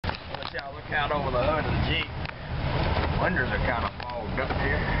out over the hood of the Jeep. Windows are kind of fogged up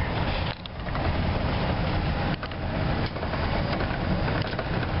here.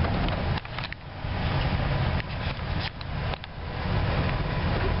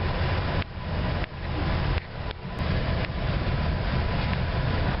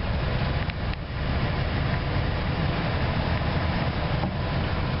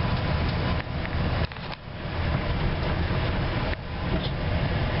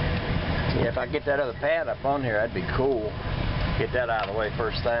 Yeah, if I get that other pad up on here, that'd be cool. Get that out of the way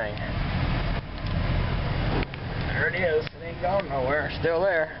first thing. There it is. It ain't gone nowhere. Still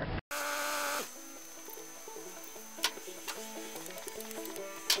there.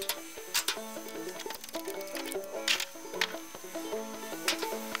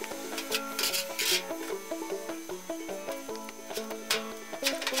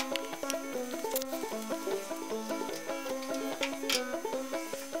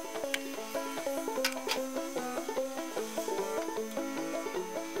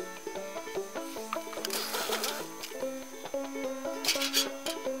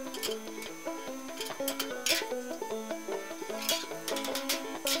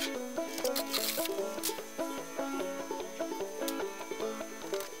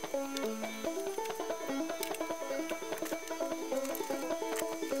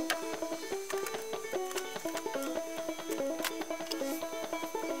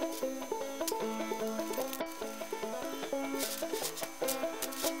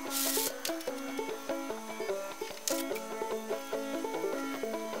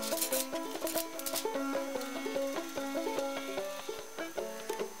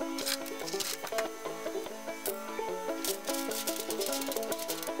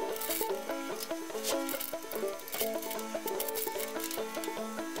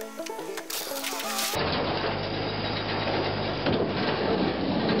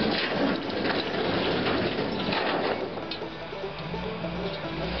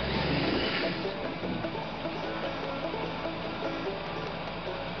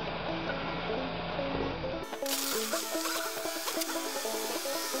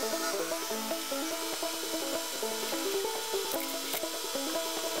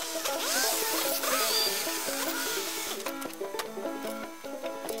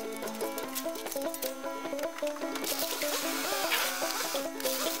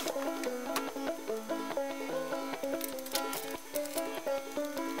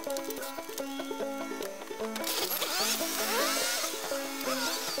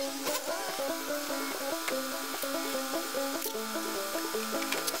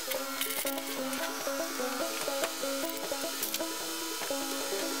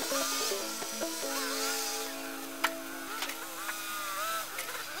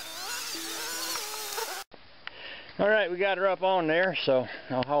 Alright, we got her up on there, so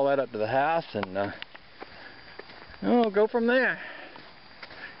I'll haul that up to the house and we'll go from there.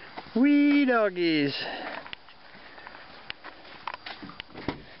 Wee doggies.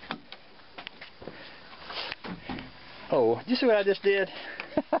 Oh, did you see what I just did?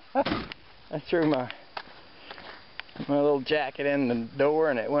 I threw my little jacket in the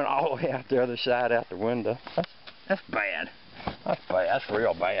door and it went all the way out the other side out the window. That's bad. That's bad. That's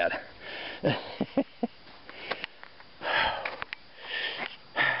real bad.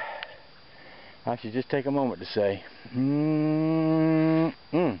 I should just take a moment to say,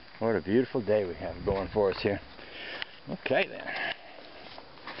 what a beautiful day we have going for us here. Okay then.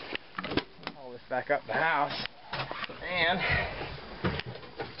 Haul this back up the house and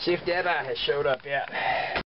see if Dead Eye has showed up yet.